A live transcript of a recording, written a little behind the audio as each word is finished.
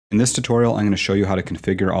In this tutorial, I'm going to show you how to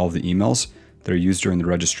configure all of the emails that are used during the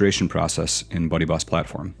registration process in BuddyBoss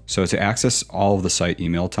platform. So to access all of the site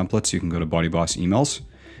email templates, you can go to BuddyBoss emails,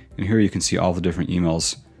 and here you can see all the different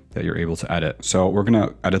emails that you're able to edit. So we're going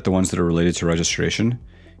to edit the ones that are related to registration.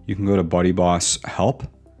 You can go to BuddyBoss help,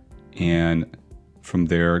 and from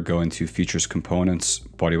there go into features components,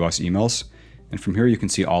 BuddyBoss emails. And from here you can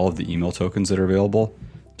see all of the email tokens that are available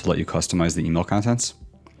to let you customize the email contents.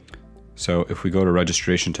 So if we go to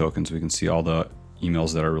registration tokens, we can see all the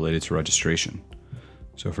emails that are related to registration.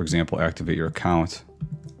 So for example, activate your account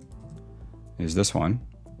is this one.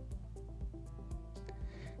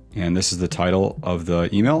 And this is the title of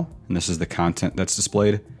the email, and this is the content that's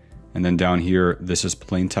displayed. And then down here, this is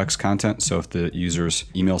plain text content. So if the user's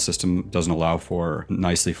email system doesn't allow for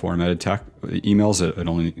nicely formatted emails, it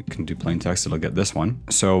only can do plain text, it'll get this one.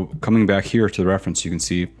 So coming back here to the reference, you can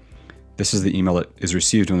see this is the email that is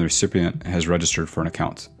received when the recipient has registered for an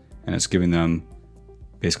account. And it's giving them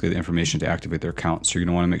basically the information to activate their account. So you're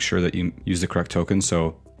gonna wanna make sure that you use the correct token.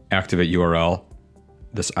 So activate URL,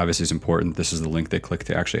 this obviously is important. This is the link they click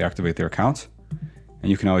to actually activate their account.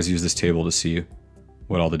 And you can always use this table to see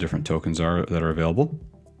what all the different tokens are that are available.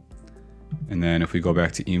 And then if we go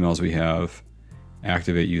back to emails, we have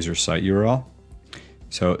activate user site URL.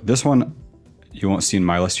 So this one you won't see in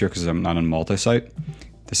my list here because I'm not on multi-site.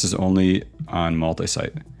 This is only on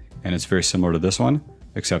multi-site, and it's very similar to this one,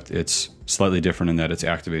 except it's slightly different in that it's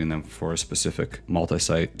activating them for a specific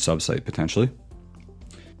multi-site sub-site potentially.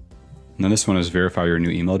 And then this one is verify your new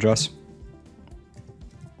email address.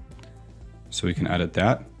 So we can edit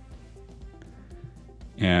that.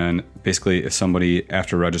 And basically, if somebody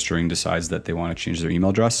after registering decides that they want to change their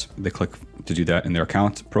email address, they click to do that in their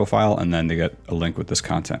account profile, and then they get a link with this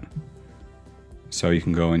content. So you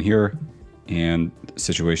can go in here and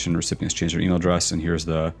situation recipients change their email address, and here's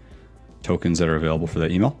the tokens that are available for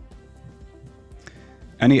that email.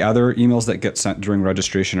 Any other emails that get sent during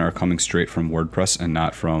registration are coming straight from WordPress and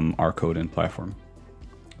not from our code in platform.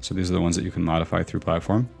 So these are the ones that you can modify through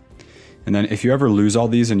platform. And then if you ever lose all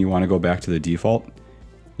these and you want to go back to the default,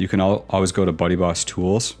 you can always go to BuddyBoss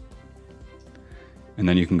Tools, and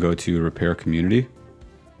then you can go to Repair Community,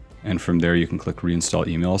 and from there you can click Reinstall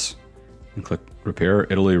Emails and click Repair.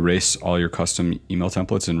 It'll erase all your custom email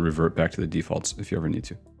templates and revert back to the defaults if you ever need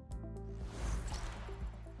to.